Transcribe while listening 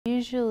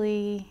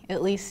Usually,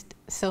 at least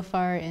so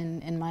far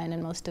in mine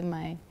and most of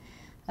my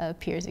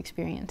peers'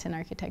 experience in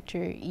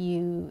architecture,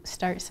 you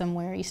start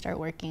somewhere, you start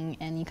working,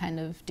 and you kind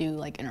of do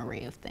like an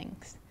array of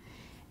things.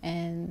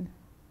 And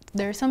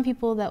there are some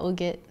people that will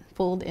get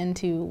pulled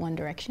into one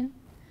direction,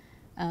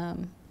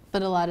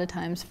 but a lot of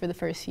times for the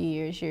first few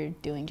years you're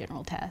doing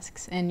general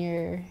tasks, and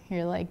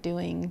you're like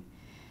doing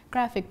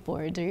graphic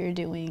boards, or you're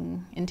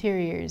doing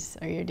interiors,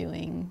 or you're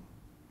doing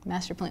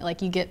master plan.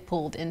 Like, you get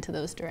pulled into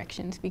those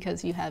directions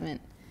because you haven't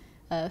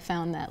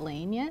found that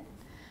lane yet.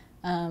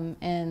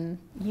 And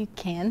you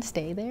can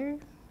stay there,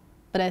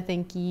 but I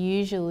think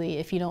usually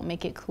if you don't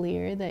make it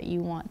clear that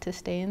you want to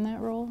stay in that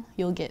role,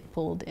 you'll get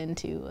pulled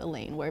into a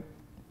lane where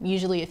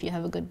usually if you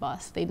have a good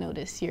boss, they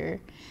notice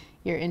you're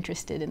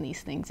interested in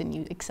these things and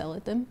you excel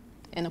at them.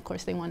 And of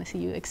course they want to see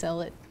you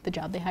excel at the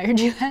job they hired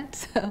you at,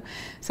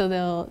 so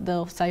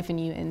they'll siphon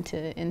you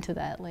into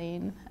that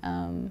lane.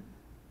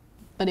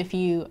 But if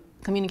you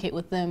communicate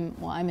with them,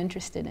 well, I'm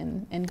interested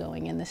in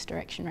going in this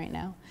direction right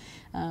now,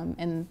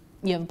 and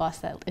you have a boss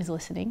that is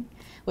listening,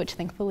 which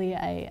thankfully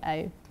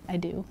I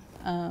do,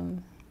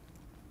 then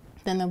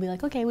they'll be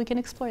like, okay, we can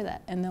explore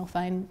that, and they'll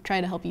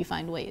try to help you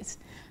find ways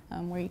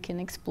where you can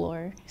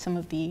explore some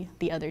of the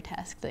other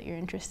tasks that you're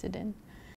interested in.